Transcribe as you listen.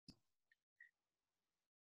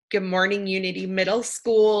Good morning, Unity Middle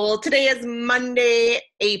School. Today is Monday,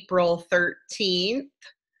 April 13th,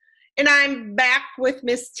 and I'm back with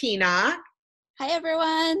Miss Tina. Hi,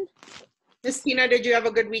 everyone. Miss Tina, did you have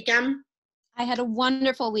a good weekend? I had a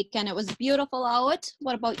wonderful weekend. It was beautiful out.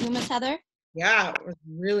 What about you, Miss Heather? Yeah, it was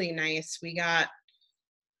really nice. We got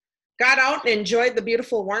out and enjoyed the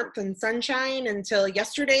beautiful warmth and sunshine until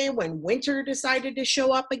yesterday when winter decided to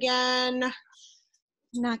show up again.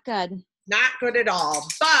 Not good. Not good at all.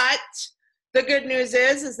 But the good news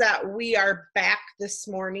is that we are back this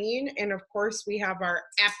morning. And of course, we have our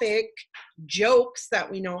epic jokes that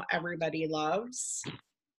we know everybody loves.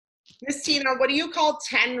 Miss Tina, what do you call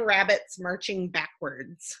 10 rabbits marching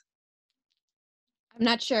backwards? I'm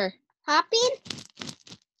not sure. Hopping?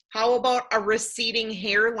 How about a receding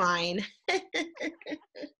hairline?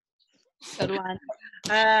 Good one.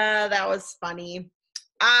 That was funny.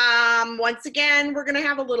 Once again, we're going to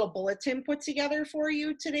have a little bulletin put together for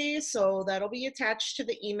you today. So that'll be attached to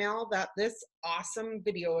the email that this awesome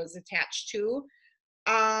video is attached to.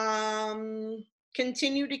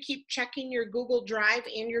 Continue to keep checking your Google Drive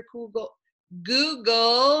and your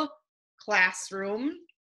Google Classroom.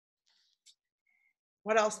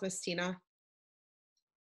 What else, Miss Tina?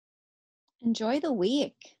 Enjoy the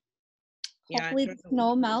week. Yeah, hopefully the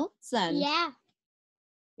snow melts and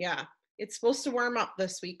yeah, it's supposed to warm up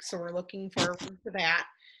this week, so we're looking forward to that.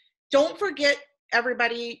 Don't forget,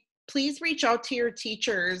 everybody, please reach out to your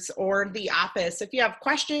teachers or the office if you have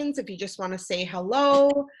questions, if you just want to say hello.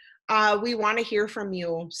 We want to hear from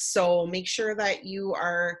you, so make sure that you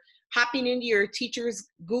are hopping into your teacher's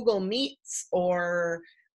Google Meets or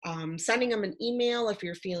sending them an email if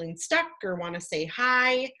you're feeling stuck or want to say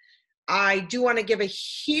hi. I do want to give a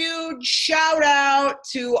huge shout out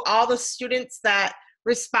to all the students that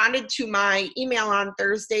responded to my email on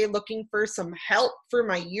Thursday looking for some help for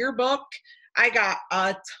my yearbook. I got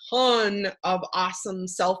a ton of awesome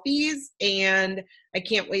selfies, and I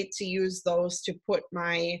can't wait to use those to put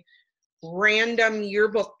my random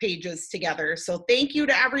yearbook pages together. So thank you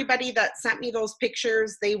to everybody that sent me those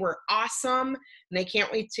pictures. They were awesome, and I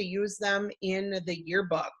can't wait to use them in the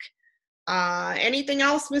yearbook. Anything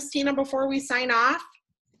else, Miss Tina, before we sign off?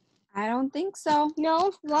 I don't think so.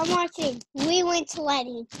 No, one more thing. We went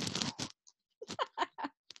sledding.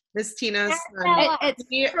 Miss Tina's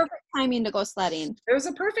It's perfect timing to go sledding. It was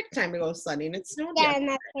a perfect time to go sledding. It snowed Yeah, yesterday. and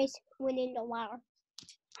my face went in the water.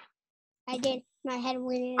 I did. My head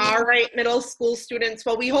went in. All right, middle school students.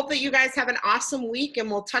 Well, we hope that you guys have an awesome week, and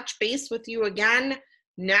we'll touch base with you again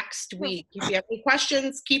next week. If you have any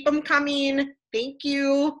questions, keep them coming. Thank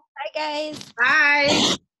you. Bye, guys.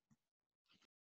 Bye.